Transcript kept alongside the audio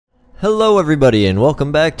Hello everybody and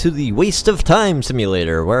welcome back to the Waste of Time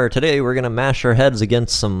Simulator, where today we're gonna mash our heads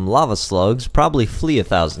against some lava slugs, probably flee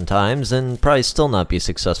 1,000 times, and probably still not be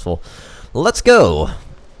successful. Let's go!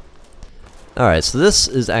 Alright, so this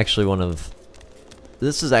is actually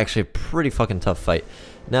a pretty fucking tough fight.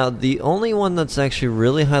 Now, the only one that's actually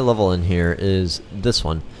really high level in here is this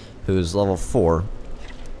one, who's level 4.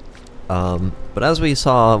 But as we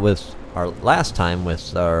saw with our last time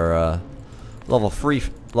with our level 3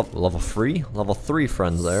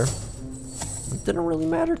 friends there, it didn't really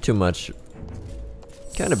matter too much.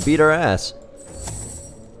 Kind of beat our ass.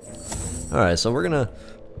 Alright, so we're gonna...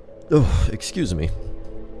 Oh, excuse me.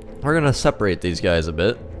 We're gonna separate these guys a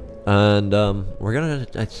bit. And we're gonna,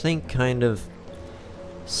 I think, kind of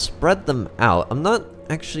spread them out. I'm not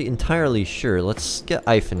actually entirely sure. Let's get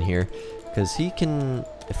Ife in here, because he can...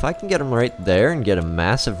 If I can get him right there and get a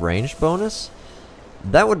massive range bonus,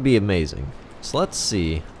 that would be amazing. So let's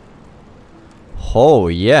see. Oh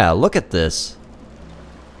yeah, look at this.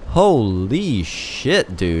 Holy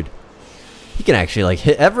shit, dude. He can actually like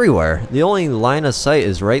hit everywhere. The only line of sight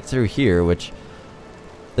is right through here, which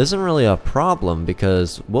isn't really a problem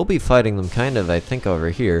because we'll be fighting them kind of, I think,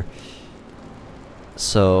 over here.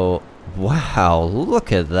 So, wow,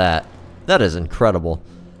 look at that. That is incredible.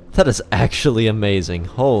 That is actually amazing.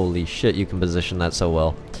 Holy shit, you can position that so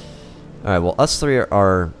well. Alright, well, us three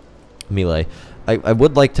are melee. I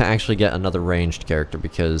would like to actually get another ranged character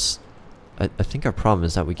because I think our problem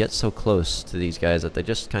is that we get so close to these guys that they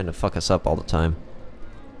just kind of fuck us up all the time.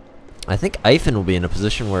 I think Ifen will be in a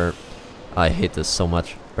position where... I hate this so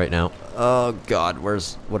much right now. Oh god, what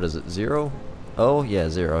is it, 0? Oh yeah,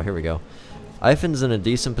 0, here we go. Ifen's in a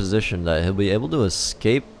decent position that he'll be able to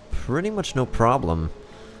escape pretty much no problem.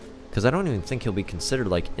 Because I don't even think he'll be considered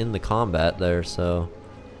like in the combat there, so...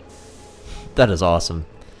 That is awesome.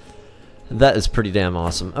 That is pretty damn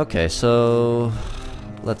awesome. Okay, so...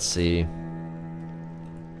 Let's see.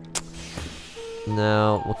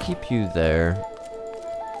 Now, we'll keep you there.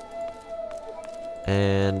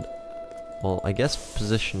 And... Well, I guess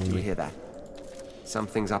position... Do you hear that?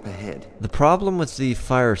 Something's up ahead. The problem with the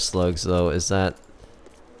fire slugs, though, is that...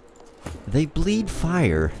 They bleed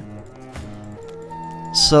fire.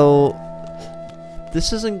 So...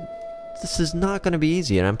 This is not going to be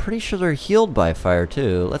easy, and I'm pretty sure they're healed by fire,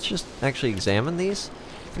 too. Let's just actually examine these,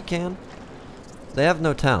 if we can. They have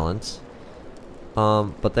no talents.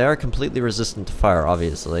 But they are completely resistant to fire,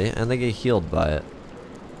 obviously, and they get healed by it.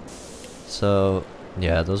 So,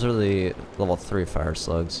 yeah, those are the level 3 fire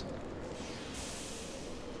slugs.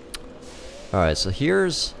 Alright, so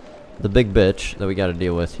here's the big bitch that we gotta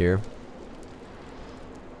deal with here.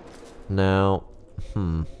 Now,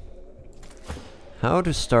 how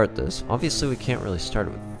to start this? Obviously we can't really start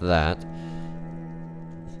it with that.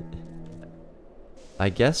 I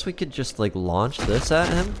guess we could just like launch this at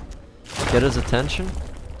him, get his attention.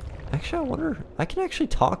 Actually, I wonder, I can actually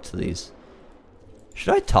talk to these.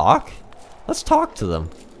 Should I talk? Let's talk to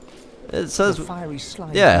them. It says, fiery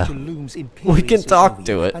slime yeah, we can talk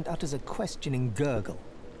to it. And utters a questioning gurgle.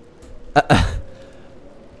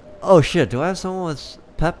 Oh shit, do I have someone with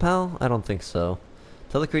Pet Pal? I don't think so.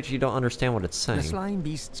 Tell the creature you don't understand what it's saying. The slime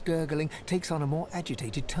beast's gurgling takes on a more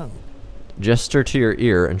agitated tone. Gesture to your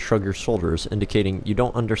ear and shrug your shoulders, indicating you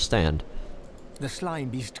don't understand. The slime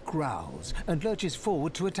beast growls and lurches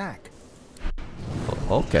forward to attack.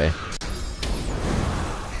 Oh, okay.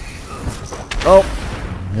 Oh!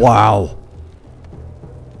 Wow!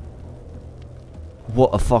 What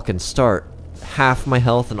a fucking start. Half my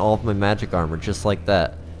health and all of my magic armor, just like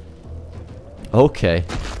that. Okay.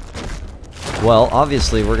 Well,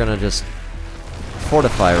 obviously we're gonna just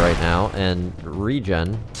fortify right now and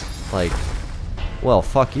regen. Like, well,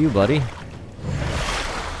 fuck you, buddy.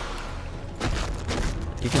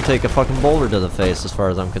 You can take a fucking boulder to the face as far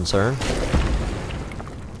as I'm concerned.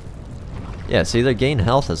 Yeah, see, they gain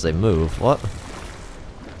health as they move. What?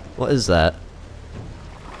 What is that?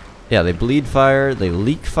 Yeah, they bleed fire, they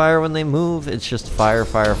leak fire when they move. It's just fire,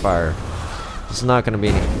 fire, fire. It's not gonna be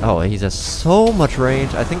any... Oh, he has so much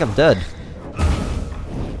range. I think I'm dead.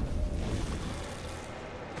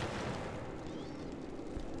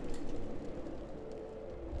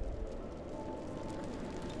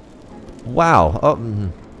 Wow. Oh.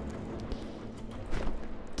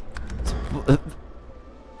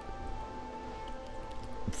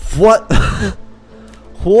 What?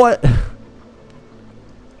 What?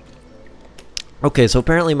 Okay, so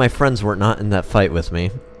apparently my friends were not in that fight with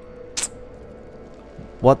me.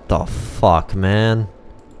 What the fuck, man?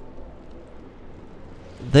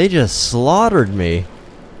 They just slaughtered me.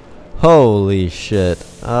 Holy shit.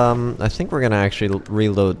 I think we're gonna actually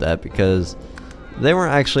reload that because They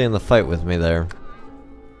weren't actually in the fight with me there.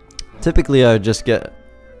 Typically, I would just get,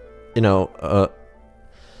 you know,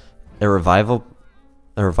 a revival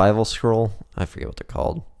scroll. I forget what they're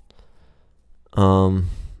called. A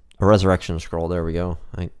resurrection scroll. There we go.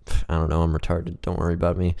 I don't know. I'm retarded. Don't worry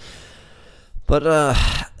about me. But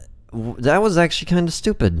that was actually kind of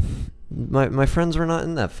stupid. My friends were not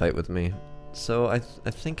in that fight with me, so I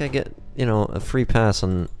think I get, you know, a free pass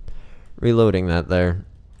on reloading that there.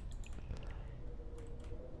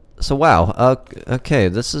 So wow. Okay,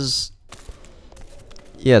 this is.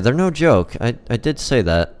 Yeah, they're no joke. I did say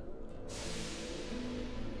that.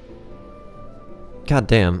 God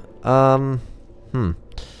damn.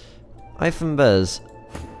 Ivan Bez,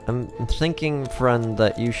 I'm thinking, friend,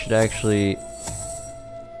 that you should actually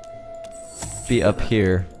be up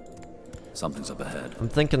here. Something's up ahead. I'm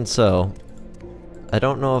thinking so. I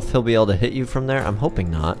don't know if he'll be able to hit you from there. I'm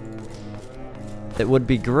hoping not. It would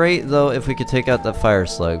be great, though, if we could take out the fire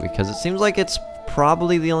slug, because it seems like it's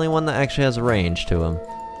probably the only one that actually has range to him.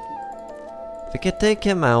 If we could take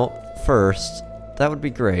him out first, that would be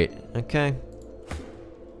great. Okay.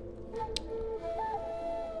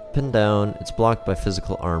 Pinned down. It's blocked by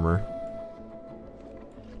physical armor.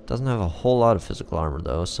 Doesn't have a whole lot of physical armor,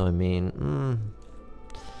 though, so I mean...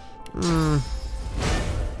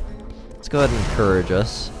 Let's go ahead and encourage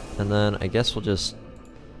us, and then I guess we'll just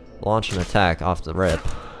launch an attack off the rip.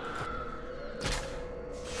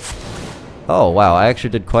 Oh, wow, I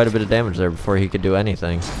actually did quite a bit of damage there before he could do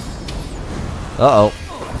anything. Uh-oh.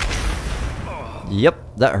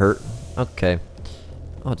 Yep, that hurt. Okay.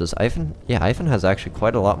 Oh, does Ivan? Yeah, Ivan has actually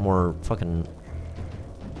quite a lot more fucking...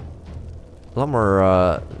 A lot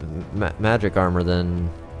more, magic armor than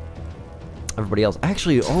everybody else.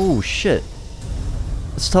 Actually, oh, shit.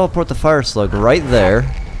 Let's teleport the fire slug right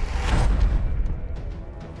there.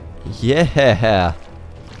 Yeah.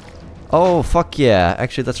 Oh, fuck yeah.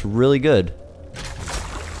 Actually, that's really good.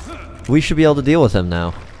 We should be able to deal with him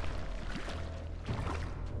now.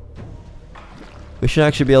 We should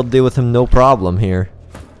actually be able to deal with him no problem here.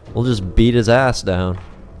 We'll just beat his ass down.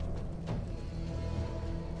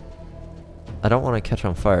 I don't want to catch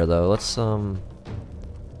on fire, though. Let's, well,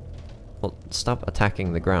 stop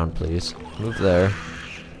attacking the ground, please. Move there.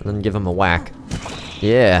 And then give him a whack.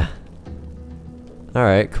 Yeah.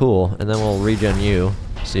 Alright, cool. And then we'll regen you,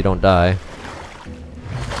 so you don't die.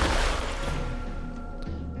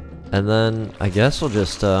 And then, I guess we'll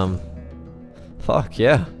just, fuck,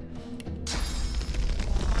 yeah.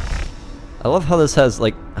 I love how this has,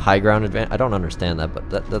 like, high ground advantage. I don't understand that,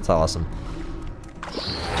 but that's awesome.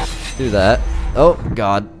 Do that. Oh,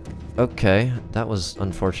 God. Okay, that was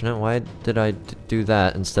unfortunate. Why did I do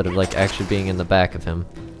that instead of, like, actually being in the back of him?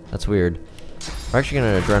 That's weird. We're actually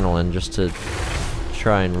gonna adrenaline just to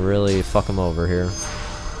try and really fuck him over here.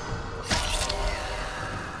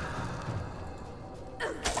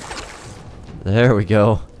 There we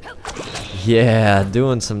go. Yeah,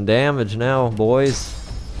 doing some damage now, boys.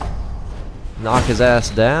 Knock his ass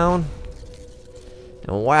down.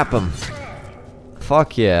 And whap him.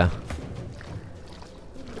 Fuck yeah.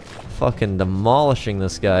 Fucking demolishing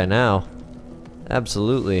this guy now.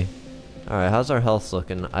 Absolutely. Alright, how's our health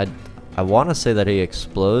looking? I want to say that he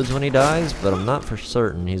explodes when he dies, but I'm not for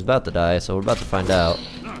certain. He's about to die, so we're about to find out.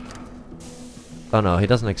 Oh no, he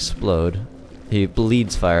doesn't explode. He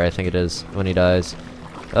bleeds fire, I think it is, when he dies.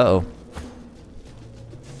 Uh-oh.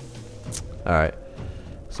 Alright.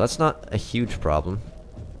 So that's not a huge problem.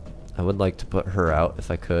 I would like to put her out if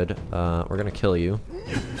I could. We're gonna kill you.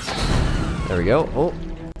 There we go. Oh.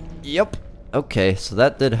 Yep. Okay, so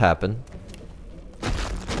that did happen. I'm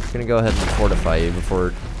gonna go ahead and fortify you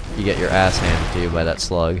before you get your ass handed to you by that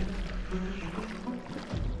slug.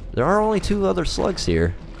 There are only 2 other slugs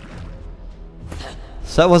here.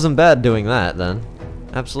 So that wasn't bad doing that then.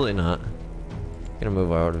 Absolutely not. Gonna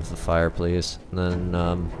move out of the fire, please. And then,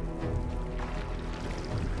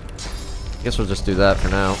 I guess we'll just do that for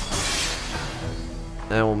now.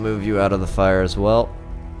 And we'll move you out of the fire as well.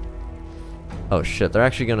 Oh shit, they're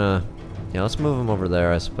actually gonna... Yeah, let's move them over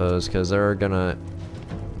there, I suppose, because they're gonna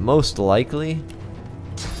most likely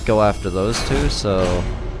go after those 2, so...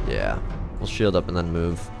 Yeah. We'll shield up and then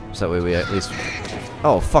move. So that way we at least...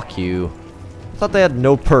 Oh, fuck you. I thought they had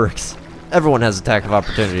no perks. Everyone has attack of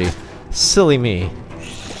opportunity. Silly me.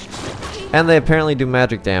 And they apparently do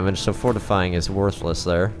magic damage, so fortifying is worthless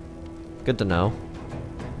there. Good to know.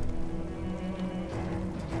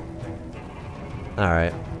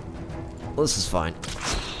 Alright. Well, this is fine.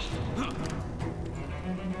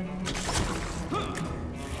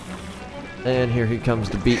 And here he comes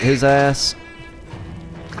to beat his ass.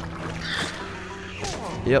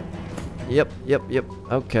 Yep. Yep.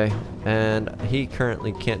 Okay. And he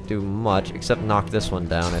currently can't do much except knock this one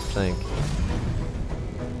down, I think.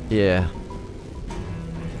 Yeah.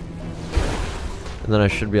 And then I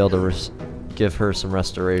should be able to give her some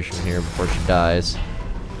restoration here before she dies.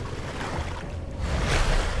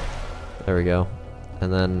 There we go.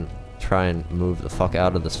 And then try and move the fuck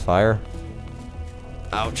out of this fire.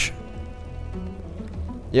 Ouch.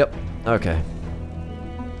 Yep. Okay.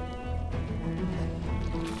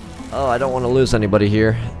 Oh, I don't want to lose anybody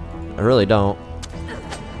here. I really don't.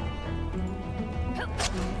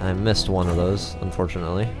 I missed one of those,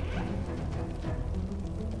 unfortunately.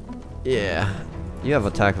 Yeah. You have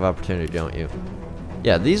attack of opportunity, don't you?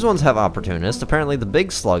 Yeah, these ones have opportunist. Apparently the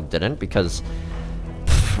big slug didn't because...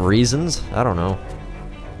 reasons? I don't know.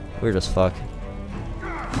 Weird as fuck.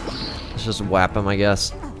 Let's just whap him, I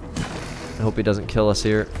guess. I hope he doesn't kill us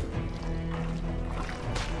here.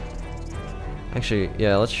 Actually,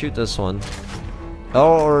 yeah, let's shoot this one.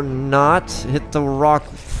 Oh, or not. Hit the rock.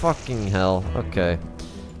 Fucking hell. Okay.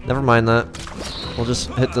 Never mind that. We'll just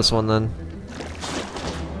hit this one then.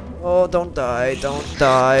 Oh, don't die. Don't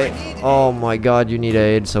die. Oh my god, you need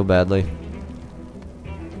aid so badly.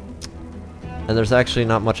 And there's actually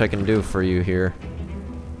not much I can do for you here.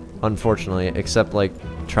 Unfortunately, except like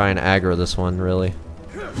try and aggro this one, really.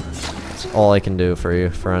 That's all I can do for you,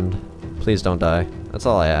 friend. Please don't die. That's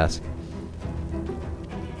all I ask.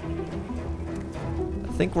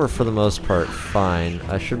 I think we're for the most part fine.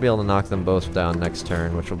 I should be able to knock them both down next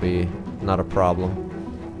turn, which will be not a problem.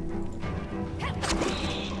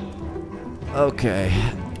 Okay.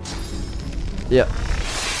 Yep.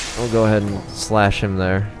 We'll go ahead and slash him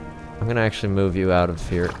there. I'm gonna actually move you out of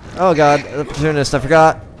here. Oh god, opportunist, I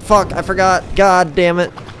forgot. Fuck, I forgot. God damn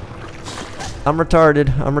it. I'm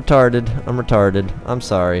retarded. I'm retarded. I'm retarded. I'm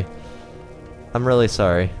sorry. I'm really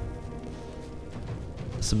sorry.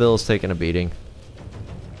 Sibyl's taking a beating.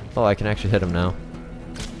 Oh, I can actually hit him now.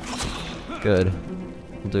 Good.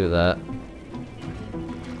 We'll do that.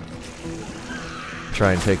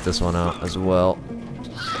 Try and take this one out as well.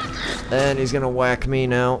 And he's gonna whack me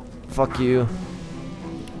now. Fuck you.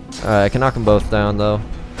 Alright, I can knock them both down though.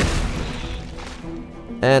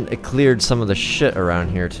 And it cleared some of the shit around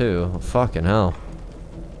here too. Oh, fucking hell.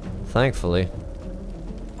 Thankfully.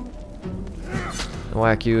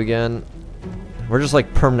 Whack you again. We're just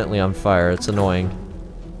like permanently on fire. It's annoying.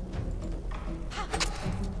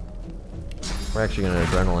 We're actually gonna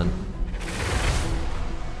adrenaline.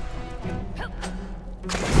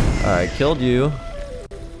 Alright, killed you.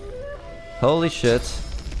 Holy shit.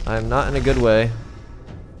 I'm not in a good way.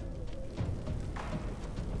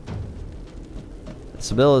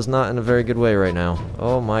 Sibyl is not in a very good way right now.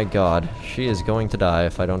 Oh my god. She is going to die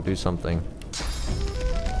if I don't do something.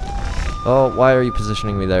 Oh, why are you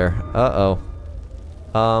positioning me there? Uh-oh.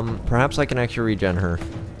 Perhaps I can actually regen her.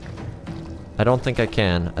 I don't think I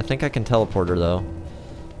can. I think I can teleport her though.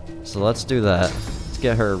 So let's do that. Let's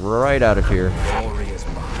get her right out of here.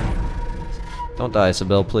 Don't die,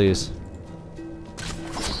 Sibyl, please.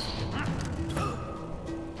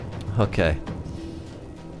 Okay.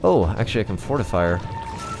 Oh, actually I can fortify her.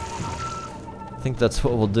 I think that's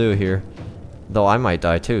what we'll do here. Though I might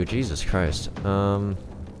die too, Jesus Christ. Yeah,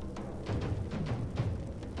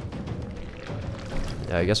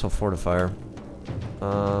 I guess we'll fortify her.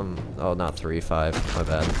 Oh, not 3, 5, my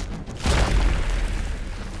bad.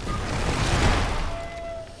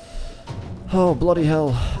 Oh, bloody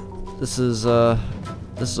hell. This is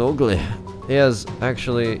ugly.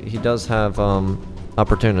 He does have,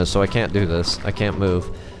 opportunist, so I can't do this. I can't move.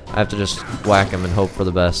 I have to just whack him and hope for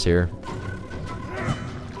the best here.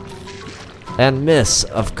 And miss!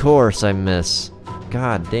 Of course I miss.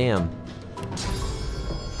 God damn.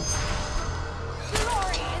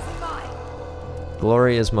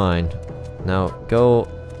 Glory is mine. Now, go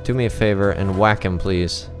do me a favor and whack him,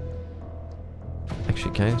 please.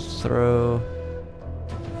 Actually, can I throw...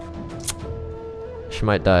 She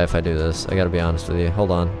might die if I do this. I gotta be honest with you.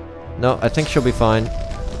 Hold on. No, I think she'll be fine. I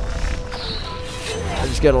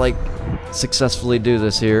just gotta, like, successfully do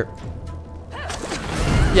this here.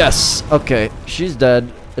 Yes! Okay, she's dead.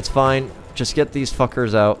 It's fine. Just get these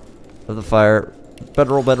fuckers out of the fire.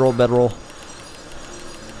 Bedroll, bedroll, bedroll.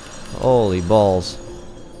 Holy balls.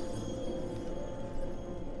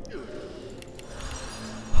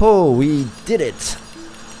 Oh, we did it!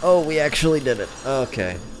 Oh, we actually did it.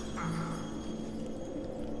 Okay.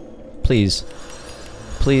 Please.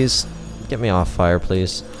 Please, get me off fire,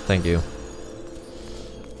 please. Thank you.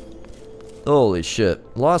 Holy shit.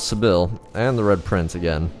 Lost Sibyl and the Red Prince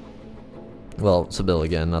again. Well, Sibyl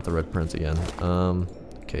again, not the Red Prince again.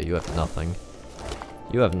 Okay, you have nothing.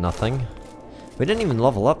 You have nothing. We didn't even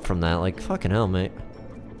level up from that, like, fucking hell, mate.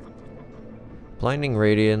 Blinding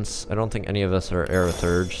Radiance. I don't think any of us are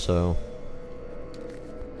Aerothurge, so...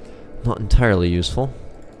 not entirely useful.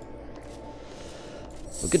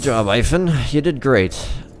 Well, good job, Ivan. You did great.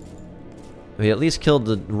 We at least killed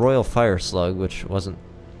the Royal Fire Slug, which wasn't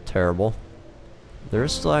terrible. There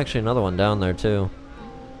is still actually another one down there, too.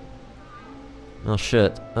 Oh,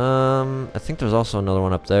 shit. I think there's also another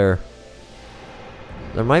one up there.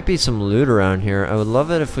 There might be some loot around here. I would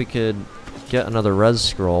love it if we could get another res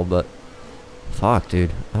scroll, but... fuck,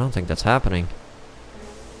 dude. I don't think that's happening.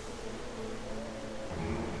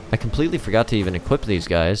 I completely forgot to even equip these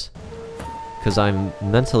guys. Because I'm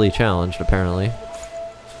mentally challenged, apparently.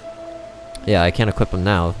 Yeah, I can't equip them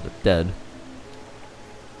now. They're dead.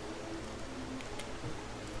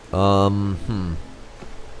 Alright,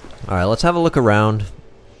 let's have a look around.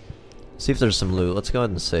 See if there's some loot. Let's go ahead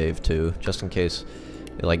and save, too. Just in case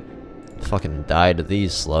we, like, fucking die to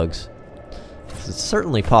these slugs. It's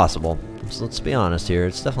certainly possible. So let's be honest here.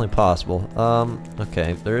 It's definitely possible.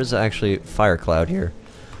 Okay. There is actually fire cloud here.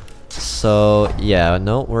 So, yeah,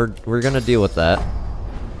 no, we're gonna deal with that.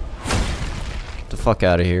 Get the fuck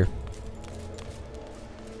out of here.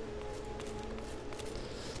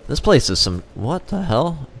 This place is some... what the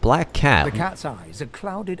hell? Black cat. The cat's eyes are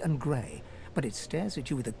clouded and grey, but it stares at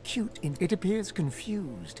you with acute... It appears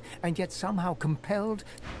confused, and yet somehow compelled...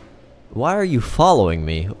 Why are you following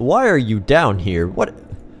me? Why are you down here? What?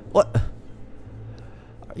 Are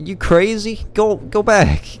you crazy? Go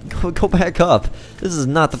back. Go back up. This is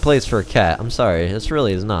not the place for a cat. I'm sorry. This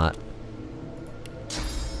really is not.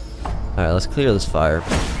 Alright, let's clear this fire.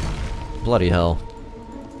 Bloody hell.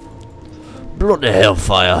 Bloody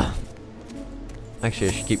hellfire. Actually,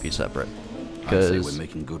 I should keep you separate. I'd say we're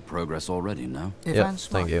making good progress already, no? Yep,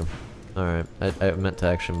 thank you. Alright, I meant to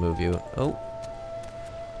actually move you. Oh.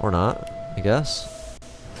 Or not, I guess.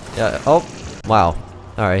 Yeah, oh, wow.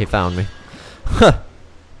 Alright, he found me.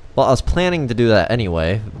 Well, I was planning to do that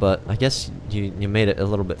anyway, but I guess you made it a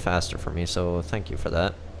little bit faster for me, so thank you for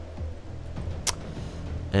that.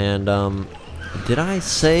 And, did I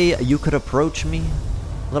say you could approach me,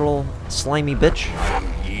 little slimy bitch?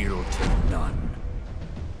 I yield to none.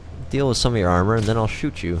 Deal with some of your armor, and then I'll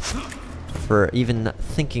shoot you. For even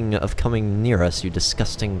thinking of coming near us, you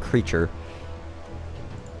disgusting creature.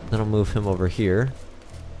 Then I'll move him over here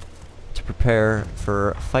to prepare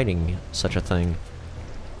for fighting such a thing.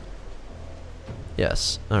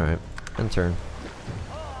 Yes, alright. End turn.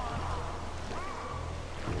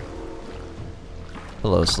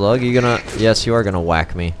 Hello, Slug. You gonna... yes, you are gonna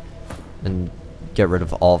whack me. And get rid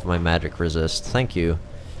of all of my magic resist. Thank you.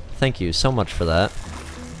 Thank you so much for that.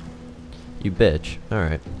 You bitch.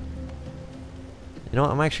 Alright. You know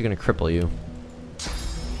what? I'm actually gonna cripple you.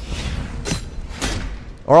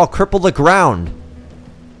 Or I'll cripple the ground.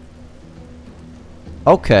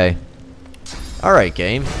 Okay. Alright,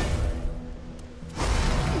 game.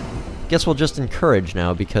 Guess we'll just encourage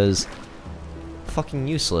now because... fucking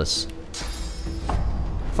useless.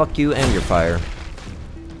 Fuck you and your fire.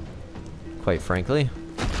 Quite frankly.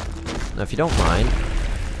 Now if you don't mind,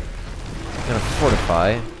 I'm gonna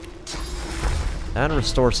fortify. And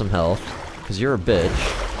restore some health. Because you're a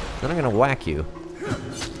bitch. Then I'm gonna whack you.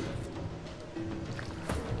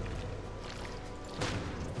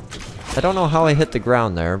 I don't know how I hit the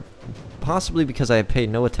ground there. Possibly because I paid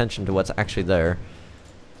no attention to what's actually there.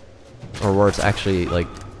 Or where it's actually, like,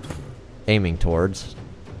 aiming towards.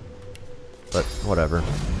 But, whatever.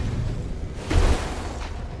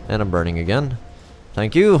 And I'm burning again.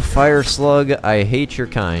 Thank you, Fire Slug. I hate your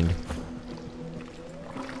kind.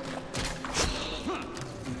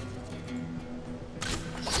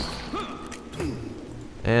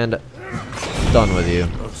 And done with you.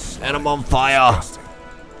 And I'm on fire!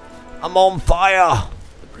 I'm on fire!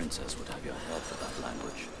 The princess would have your head for that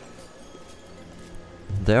language.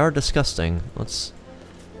 They are disgusting.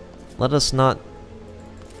 Let us not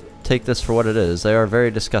take this for what it is. They are very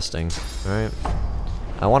disgusting. Alright?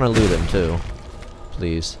 I want to loot him too.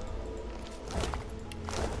 Please.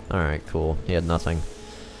 Alright, cool. He had nothing.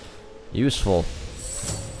 Useful.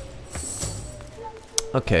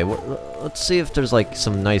 Okay, let's see if there's like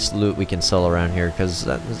some nice loot we can sell around here, because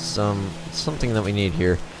that is something that we need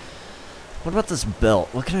here. What about this belt?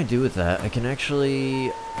 What can I do with that? I can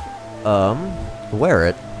actually wear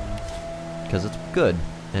it, because it's good,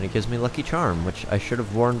 and it gives me Lucky Charm, which I should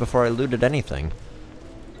have worn before I looted anything.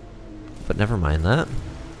 But never mind that.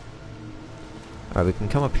 Alright, we can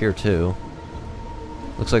come up here too.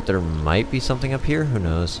 Looks like there might be something up here. Who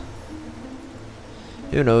knows?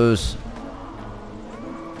 Who knows?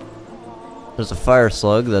 There's a fire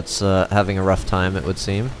slug that's having a rough time, it would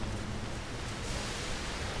seem.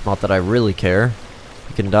 Not that I really care.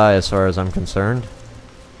 You can die as far as I'm concerned.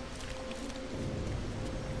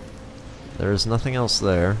 There is nothing else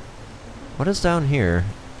there. What is down here?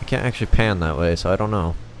 I can't actually pan that way, so I don't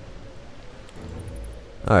know.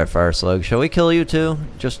 Alright, Fire Slug. Shall we kill you too?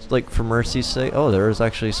 Just like for mercy's sake? Oh, there is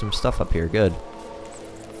actually some stuff up here. Good.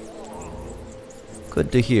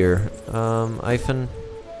 Good to hear. Iphon.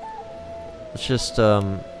 Let's just,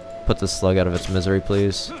 put this slug out of its misery,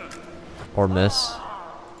 please. Or miss.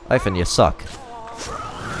 Iphon, you suck.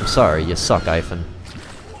 I'm sorry, you suck, Iphon.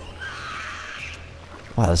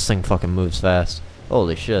 Wow, this thing fucking moves fast.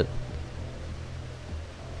 Holy shit.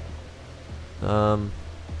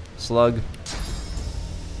 Slug.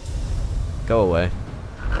 Go away.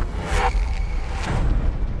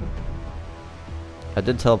 I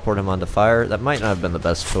did teleport him onto fire. That might not have been the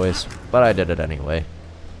best choice, but I did it anyway.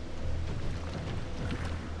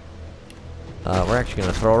 We're actually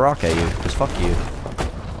gonna throw a rock at you, because fuck you.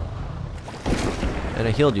 And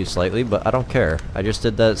I healed you slightly, but I don't care. I just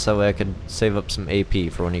did that so I could save up some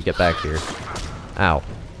AP for when you get back here. Ow.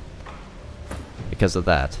 Because of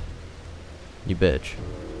that. You bitch.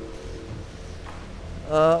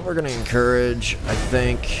 We're gonna encourage, I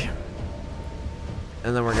think.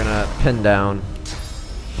 And then we're gonna pin down.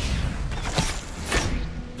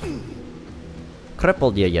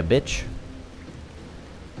 Crippled ya, you bitch.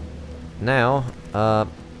 Now,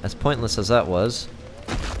 as pointless as that was...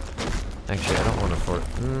 Actually, I don't want to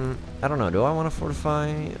I don't know, do I want to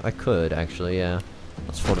fortify? I could, actually, yeah.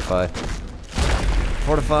 Let's fortify.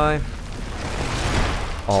 Fortify.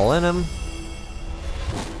 All in him.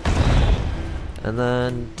 And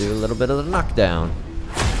then do a little bit of the knockdown.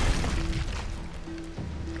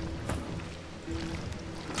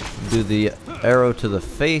 Do the arrow to the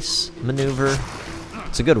face maneuver.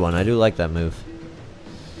 It's a good one, I do like that move.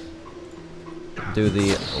 Do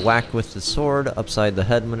the whack with the sword upside the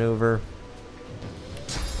head maneuver.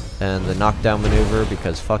 And the knockdown maneuver,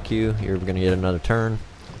 because fuck you, you're gonna get another turn.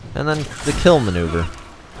 And then the kill maneuver.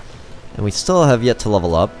 And we still have yet to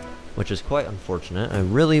level up, which is quite unfortunate. I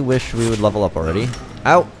really wish we would level up already.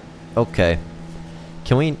 Ow! Okay.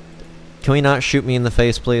 Can we not shoot me in the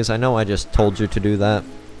face, please? I know I just told you to do that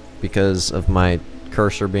because of my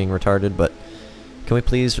cursor being retarded, but can we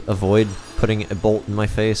please avoid putting a bolt in my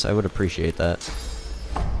face? I would appreciate that.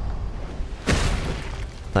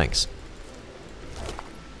 Thanks.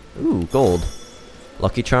 Ooh, gold.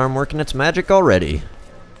 Lucky Charm working its magic already.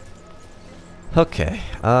 Okay.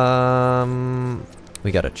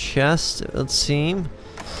 We got a chest, it would seem,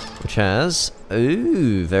 which has,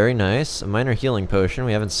 ooh, very nice, a minor healing potion.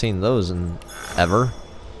 We haven't seen those in ever.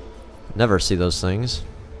 Never see those things.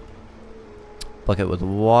 Bucket with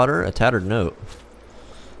water, a tattered note.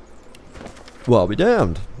 Well, I'll be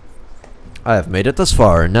damned. I have made it this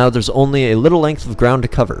far, and now there's only a little length of ground to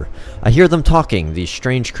cover. I hear them talking, these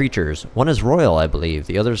strange creatures. One is royal, I believe.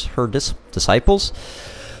 The other's her disciples?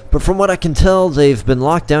 But from what I can tell, they've been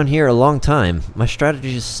locked down here a long time. My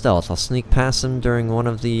strategy is stealth. I'll sneak past them during one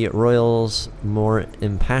of the royals' more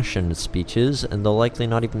impassioned speeches, and they'll likely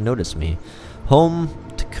not even notice me. Home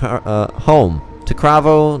to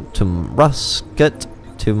Cravo, to Rusket,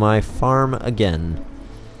 to my farm again.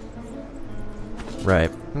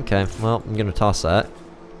 Right. Okay, well, I'm gonna toss that.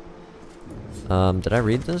 Did I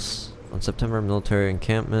read this? On September, military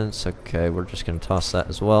encampments. Okay, we're just gonna toss that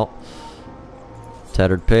as well.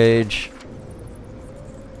 Tattered page.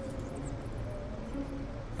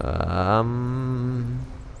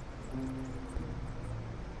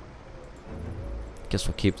 Guess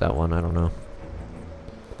we'll keep that one, I don't know.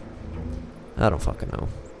 I don't fucking know.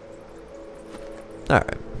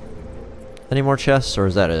 Alright. Any more chests, or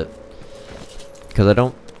is that it? Because I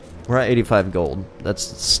don't... We're at 85 gold. That's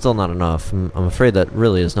still not enough. I'm afraid that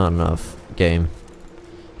really is not enough, game.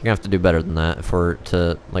 You're gonna have to do better than that if we're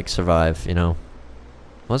to, like, survive, you know?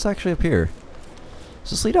 What's actually up here?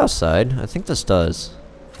 Does this lead outside? I think this does.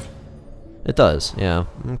 It does, yeah.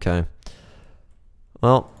 Okay.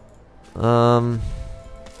 Well, I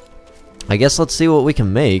guess let's see what we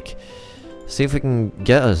can make. See if we can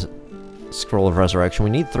get a Scroll of Resurrection.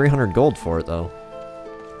 We need 300 gold for it, though.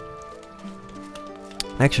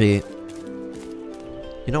 Actually,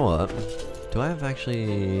 you know what? Do I have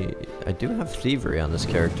actually... I do have thievery on this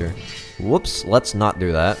character. Whoops, let's not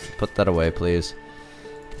do that. Put that away, please.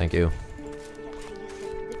 Thank you.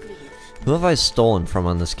 Who have I stolen from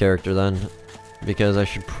on this character, then? Because I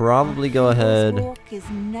should probably go ahead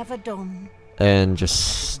and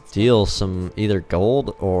just steal some either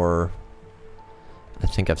gold or... I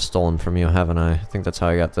think I've stolen from you, haven't I? I think that's how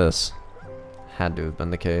I got this. Had to have been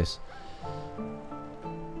the case.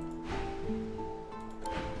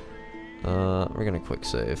 We're gonna quick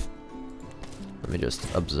save. Let me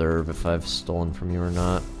just observe if I've stolen from you or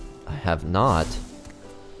not. I have not.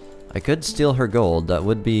 I could steal her gold. That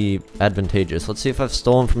would be advantageous. Let's see if I've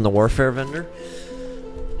stolen from the warfare vendor.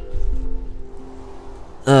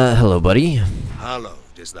 Hello, buddy. Hallowed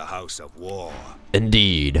is the House of War.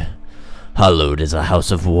 Indeed. Hallowed is a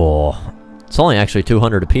house of war. It's only actually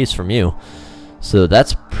 200 apiece from you. So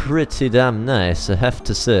that's pretty damn nice, I have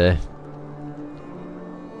to say.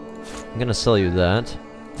 I'm gonna sell you that.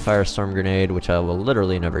 Firestorm grenade, which I will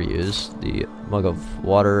literally never use. The mug of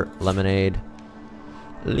water, lemonade,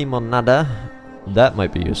 limonada. That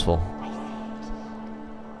might be useful.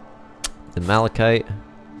 The malachite,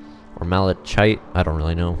 or malachite, I don't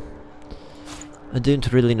really know. I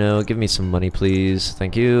don't really know. Give me some money, please.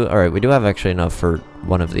 Thank you. Alright, we do have actually enough for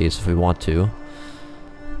one of these if we want to.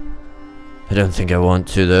 I don't think I want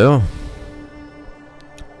to, though.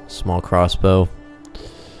 Small crossbow.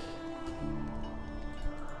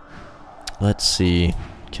 Let's see.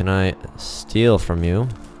 Can I steal from you?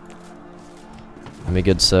 My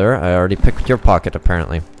good sir, I already picked your pocket,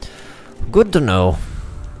 apparently. Good to know.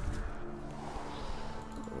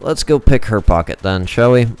 Let's go pick her pocket then,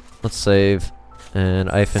 shall we? Let's save. And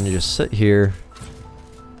Ivan, just sit here.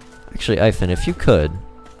 Actually, Ivan, if you could,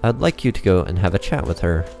 I'd like you to go and have a chat with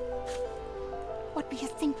her. What were you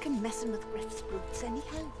thinking, messing with Griff's brutes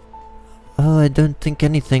anyhow? Oh, I don't think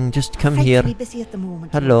anything. Just come here. Frightfully busy at the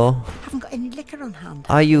moment. Hello. Haven't got any liquor on hand.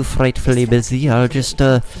 Are you frightfully busy? I'll just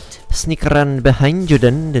sneak around behind you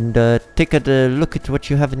then and take a look at what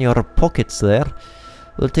you have in your pockets there.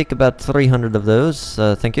 We'll take about 300 of those.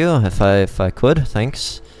 Thank you. If I could,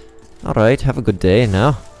 thanks. All right. Have a good day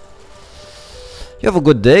now. You have a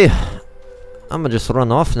good day. I'ma just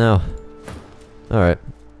run off now. All right.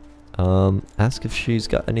 Ask if she's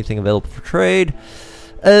got anything available for trade.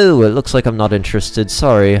 Oh, it looks like I'm not interested.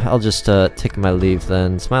 Sorry, I'll just take my leave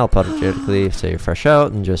then. Smile apologetically, say you're fresh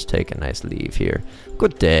out, and just take a nice leave here.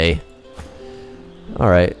 Good day.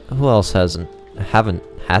 Alright, who else hasn't?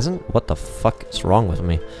 What the fuck is wrong with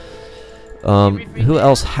me? Who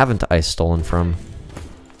else haven't I stolen from?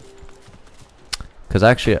 Because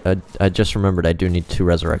actually, I just remembered I do need 2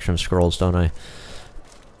 resurrection scrolls, don't I?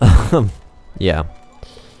 Yeah.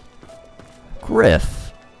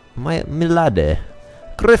 Griff. Milady.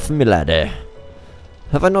 Griff, milady.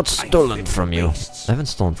 Have I not stolen from you? I haven't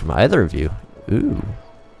stolen from either of you. Ooh.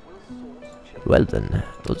 Well then,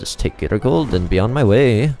 I'll just take your gold and be on my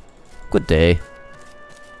way. Good day.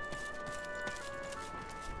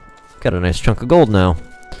 Got a nice chunk of gold now.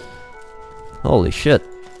 Holy shit.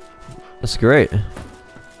 That's great.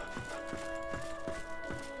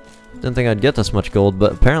 Didn't think I'd get this much gold,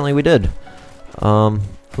 but apparently we did.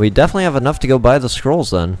 We definitely have enough to go buy the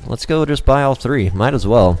scrolls then. Let's go just buy all 3. Might as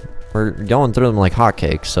well. We're going through them like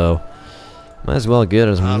hotcakes, so might as well get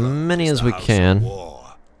as many as we can.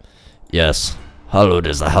 Yes. Hallowed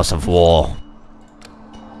is the House of War.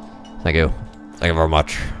 Thank you. Thank you very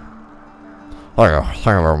much. Thank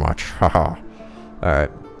you very much. Haha.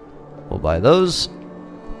 Alright. We'll buy those.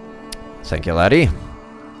 Thank you, laddie.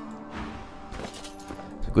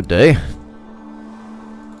 Good day.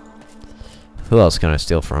 Who else can I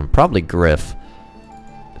steal from? Probably Griff.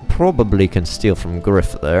 Probably can steal from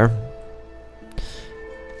Griff there.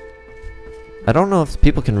 I don't know if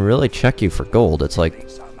people can really check you for gold. It's like,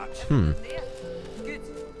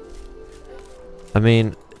 I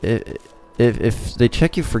mean, if they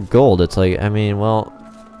check you for gold, it's like, I mean, well,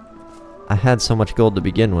 I had so much gold to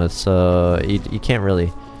begin with, so you can't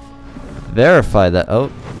really verify that. Oh,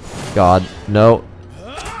 God, no.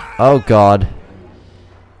 Oh, God.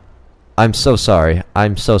 I'm so sorry.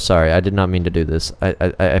 I'm so sorry. I did not mean to do this. I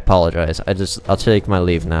apologize. I'll take my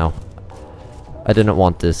leave now. I didn't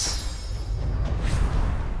want this.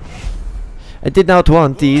 I did not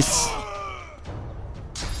want this.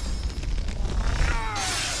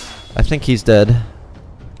 I think he's dead.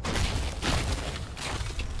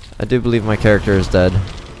 I do believe my character is dead.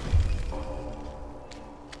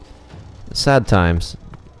 Sad times.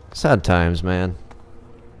 Sad times, man.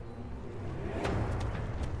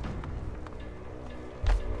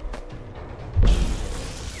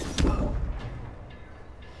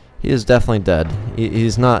 He is definitely dead.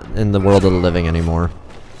 He's not in the world of the living anymore.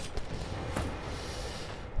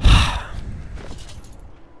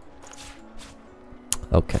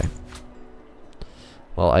 Okay.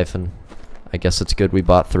 Well, Ivan, I guess it's good we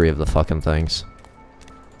bought 3 of the fucking things.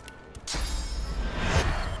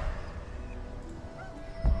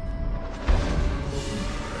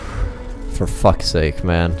 For fuck's sake,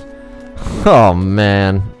 man. Oh,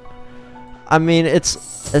 man. I mean,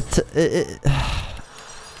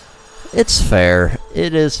 It's fair.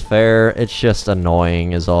 It is fair. It's just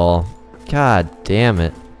annoying is all. God damn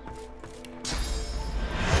it.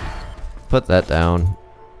 Put that down.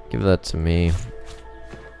 Give that to me.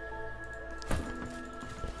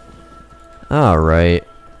 Alright.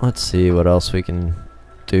 Let's see what else we can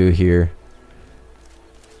do here.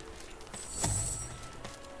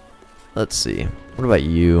 Let's see. What about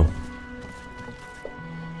you?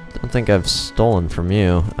 Don't think I've stolen from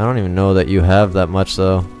you. I don't even know that you have that much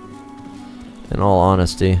though. In all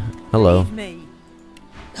honesty. Hello. Leave me.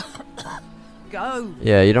 Go.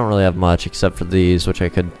 Yeah, you don't really have much except for these, which I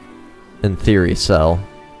could, in theory, sell.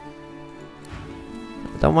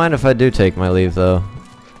 Don't mind if I do take my leave though.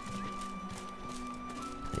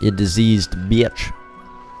 You diseased bitch.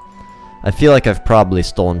 I feel like I've probably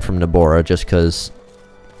stolen from Nabora just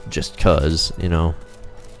cause, you know.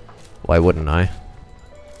 Why wouldn't I?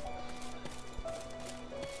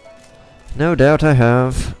 No doubt I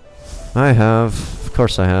have. Of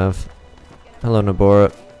course I have. Hello,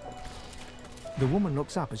 Nabora. The woman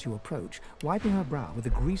looks up as you approach, wiping her brow with a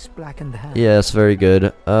grease-blackened hand. Yes, very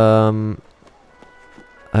good. I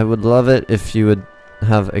would love it if you would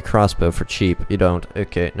have a crossbow for cheap. You don't.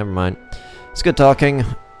 Okay, never mind. It's good talking.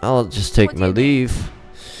 I'll just take my leave.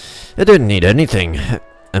 I didn't need anything.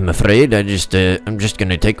 I'm afraid I'm just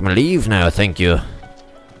gonna take my leave now, thank you.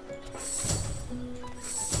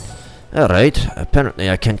 Alright, apparently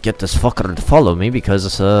I can't get this fucker to follow me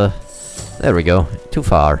because, there we go, too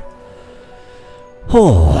far.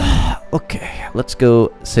 Oh, okay, let's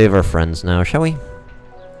go save our friends now, shall we?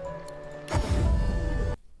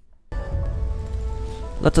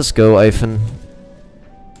 Let us go, Ifen.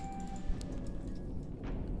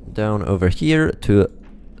 Down over here to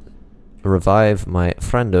revive my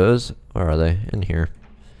friendos. Where are they? In here.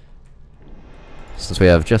 Since we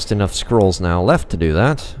have just enough scrolls now left to do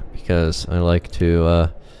that, because I like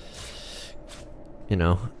to, you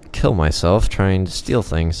know, kill myself trying to steal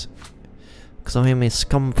things. Because I am a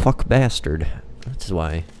scumfuck bastard. That's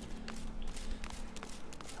why.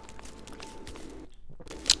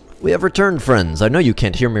 We have returned, friends. I know you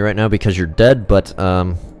can't hear me right now because you're dead, but,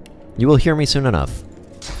 you will hear me soon enough.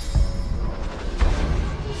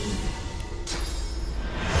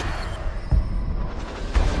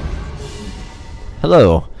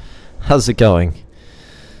 Hello. How's it going?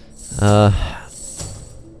 I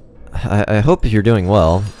hope you're doing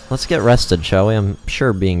well. Let's get rested, shall we? I'm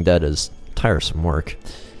sure being dead is tiresome work.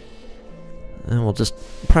 And we'll just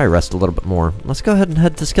probably rest a little bit more. Let's go ahead and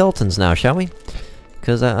head to Skeletons now, shall we?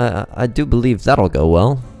 Because I do believe that'll go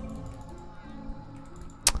well.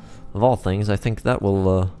 Of all things, I think that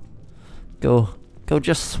will go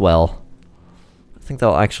just swell. I think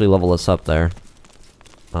that'll actually level us up there.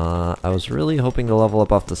 I was really hoping to level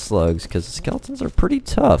up off the Slugs, because the Skeletons are pretty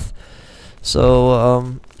tough.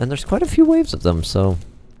 So, and there's quite a few waves of them, so...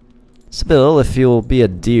 Spill, if you'll be a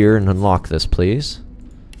deer and unlock this, please.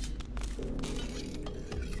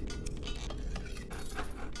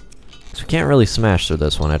 So we can't really smash through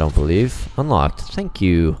this one, I don't believe. Unlocked. Thank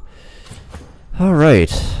you.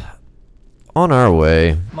 Alright. On our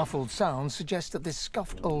way. Muffled sounds suggest that this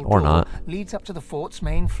scuffed old Or door not. leads up to the fort's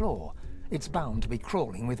main floor. It's bound to be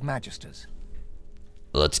crawling with magisters.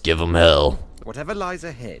 Let's give 'em hell. Whatever lies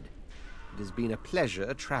ahead, it has been a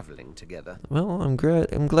pleasure traveling together. Well, I'm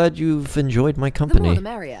glad you've enjoyed my The more company. the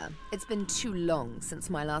merrier. It's been too long since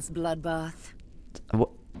my last bloodbath.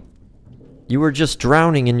 You were just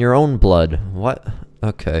drowning in your own blood. What?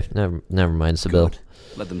 Okay, never mind, Sibyl. Good.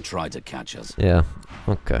 Let them try to catch us. Yeah.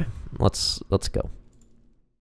 Okay. Let's go.